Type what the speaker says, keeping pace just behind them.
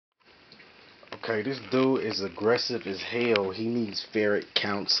Okay, this dude is aggressive as hell. He needs ferret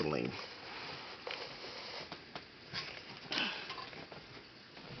counseling.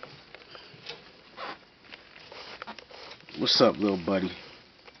 What's up, little buddy?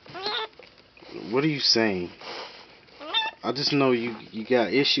 What are you saying? I just know you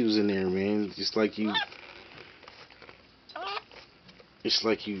got issues in there, man. It's like you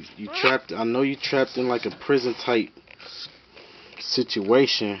trapped. I know you trapped in like a prison type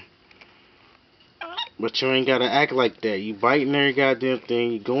situation. But you ain't gotta act like that. You biting every goddamn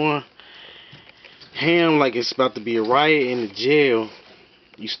thing. You going ham like it's about to be a riot in the jail.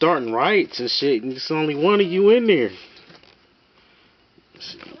 You starting riots and shit, and there's only one of you in there.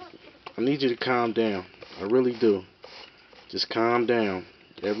 I need you to calm down. I really do. Just calm down.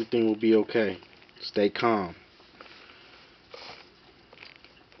 Everything will be okay. Stay calm.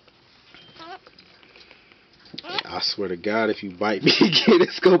 I swear to God, if you bite me again,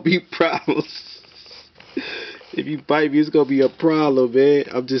 it's gonna be problems. If you bite me, it's gonna be a problem, man.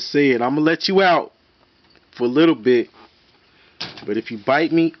 I'm just saying. I'm gonna let you out for a little bit, but if you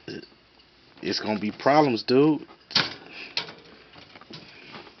bite me, it's gonna be problems, dude.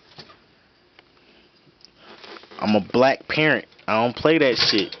 I'm a black parent. I don't play that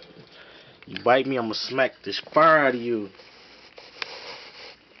shit. You bite me, I'm gonna smack the fire out of you.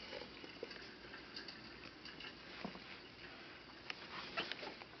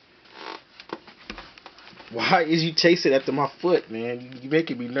 Why is you chasing after my foot, man? You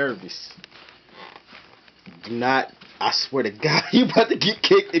making me nervous. Do not. I swear to God, you about to get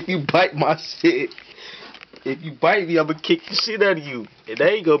kicked if you bite my shit. If you bite me, I'm gonna kick the shit out of you. And that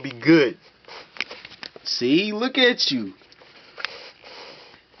ain't gonna be good. See? Look at you.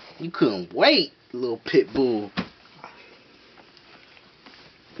 You couldn't wait, little pit bull.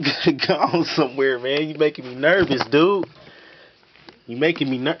 Go on somewhere, man. You making me nervous, dude. You making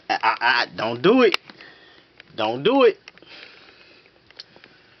me nervous. Don't do it. Don't do it.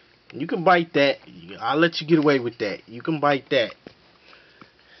 You can bite that. I'll let you get away with that. You can bite that.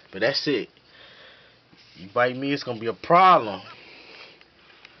 But that's it. You bite me, it's gonna be a problem.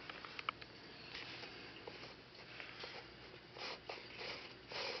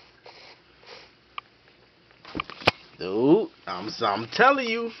 Dude, I'm telling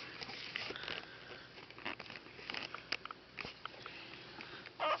you.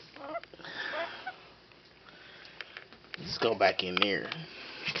 Just go back in there.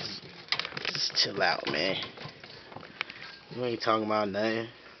 Just chill out, man. You ain't talking about nothing.